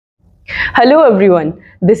Hello everyone,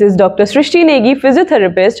 this is Dr. Srishti Negi,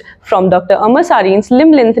 physiotherapist from Dr. Amar Sarin's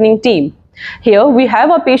Limb Lengthening team. Here we have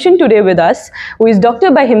our patient today with us who is doctor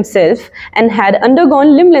by himself and had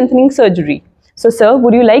undergone limb lengthening surgery. So sir,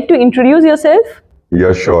 would you like to introduce yourself?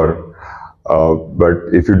 Yeah, sure.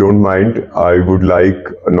 But if you don't mind, I would like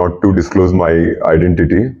not to disclose my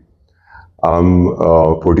identity. I'm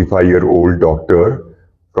a 45-year-old doctor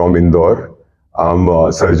from Indore. I'm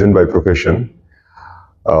a surgeon by profession.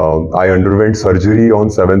 I underwent surgery on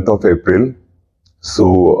 7th of April.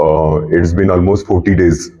 So it's been almost 40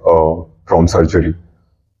 days from surgery.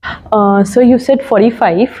 So you said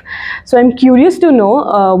 45. So I'm curious to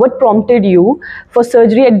know what prompted you for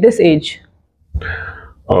surgery at this age?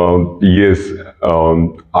 Yes,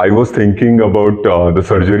 I was thinking about the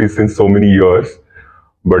surgery since so many years,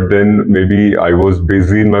 but then maybe I was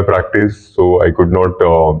busy in my practice, so I could not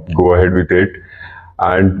go ahead with it.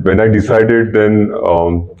 And when I decided, then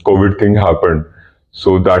COVID thing happened,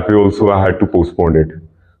 so that way also I had to postpone it.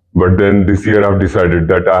 But then this year I've decided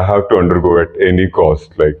that I have to undergo at any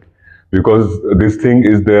cost, because this thing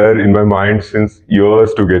is there in my mind since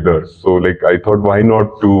years together. So I thought, why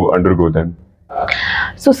not to undergo then?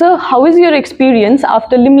 So sir, how is your experience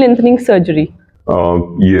after limb lengthening surgery?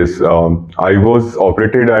 Yes, I was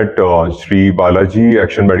operated at Sri Balaji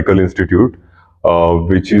Action Medical Institute,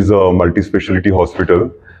 which is a multi-specialty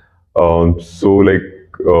hospital.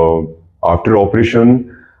 After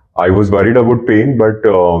operation, I was worried about pain, but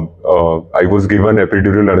I was given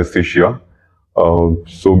epidural anesthesia.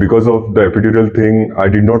 So because of the epidural thing, I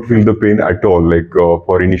did not feel the pain at all,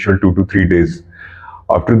 for initial 2 to 3 days.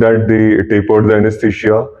 After that, they tapered the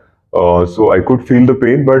anesthesia, so I could feel the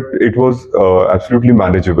pain, but it was absolutely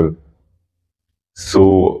manageable.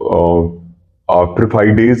 So after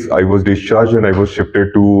 5 days, I was discharged and I was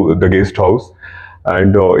shifted to the guest house.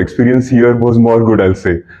 And experience here was more good, I'll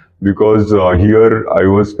say, because here I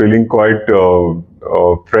was feeling quite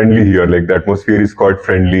friendly here. Like the atmosphere is quite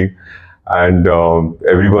friendly, and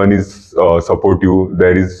everyone is supportive.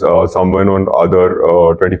 There is someone on other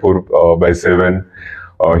 24/7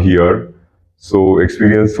 here. So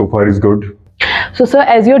experience so far is good. So sir,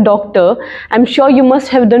 as your doctor, I'm sure you must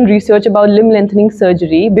have done research about limb lengthening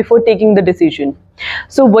surgery before taking the decision.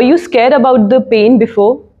 So were you scared about the pain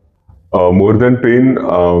before? More than pain,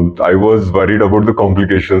 I was worried about the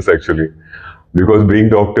complications actually, because being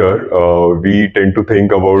doctor, we tend to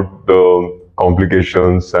think about the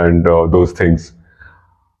complications and those things.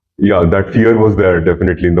 Yeah, that fear was there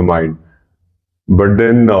definitely in the mind. But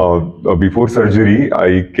then before surgery,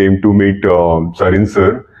 I came to meet Sarin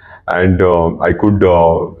sir, and I could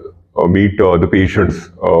meet the patients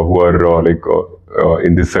who are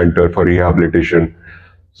in this center for rehabilitation.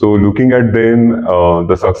 So looking at them,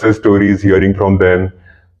 the success stories, hearing from them,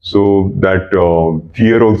 so that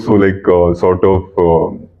fear also sort of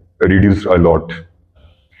reduced a lot.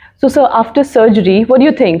 So sir, after surgery, what do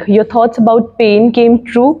you think? Your thoughts about pain came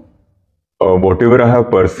true? Whatever I have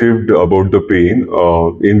perceived about the pain,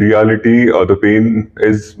 in reality, the pain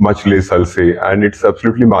is much less, I'll say, and it's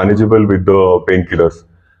absolutely manageable with the painkillers.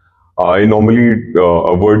 I normally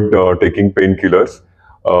avoid taking painkillers,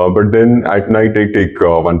 but then at night I take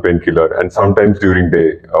one painkiller, and sometimes during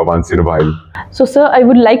day, once in a while. So sir, I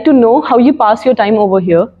would like to know how you pass your time over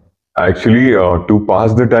here. Actually, to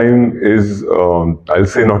pass the time is, I'll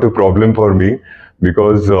say, not a problem for me,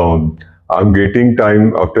 because I'm getting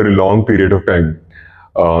time after a long period of time.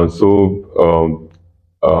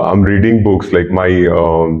 I'm reading books like my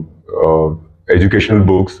educational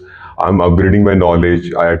books. I'm upgrading my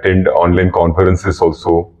knowledge. I attend online conferences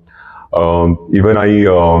also. Even I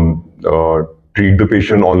treat the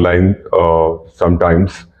patient online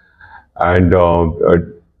sometimes. And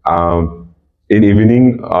in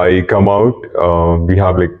evening, I come out. We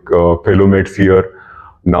have fellow mates here.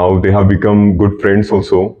 Now they have become good friends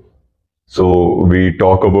also. So we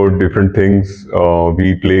talk about different things.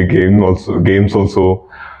 We play games also.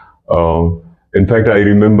 In fact, I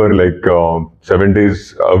remember 7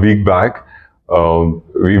 days a week back,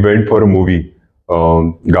 we went for a movie,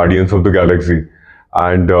 Guardians of the Galaxy,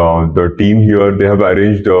 and the team here, they have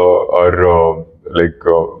arranged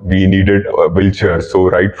we needed a wheelchair. So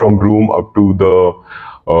right from room up to the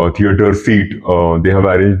theater seat, they have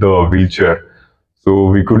arranged the wheelchair. So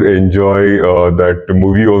we could enjoy that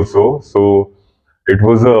movie also. So it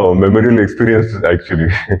was a memorable experience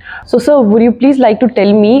actually. So sir, would you please like to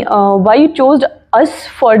tell me why you chose us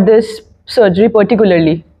for this surgery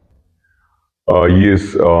particularly?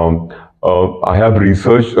 Yes, I have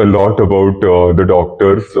researched a lot about the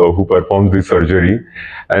doctors who perform this surgery,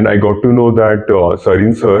 and I got to know that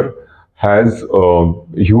Sarin sir has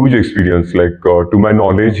huge experience. Like to my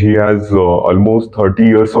knowledge, he has almost 30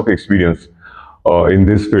 years of experience in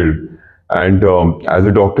this field. And as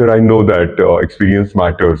a doctor, I know that experience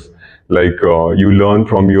matters. Like you learn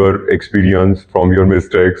from your experience, from your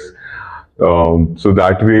mistakes. So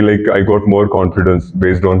that way, like I got more confidence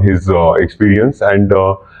based on his experience. And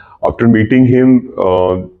after meeting him,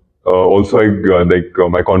 also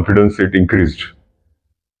my confidence it increased.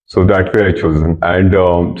 So that way I chosen. And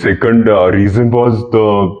second reason was the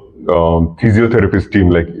physiotherapist team,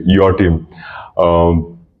 like your team.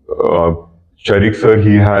 Um, uh, Sharik sir,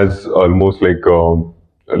 he has almost like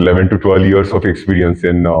 11 to 12 years of experience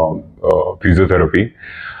in physiotherapy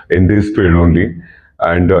in this field only.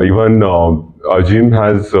 And even Ajim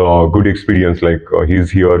has good experience, like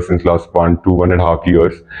he's here since last 1.5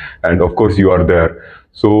 years. And of course, you are there.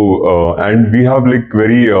 So, and we have like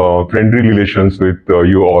very friendly relations with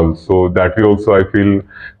you all. So that way also I feel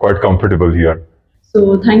quite comfortable here.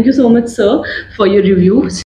 So thank you so much, sir, for your review.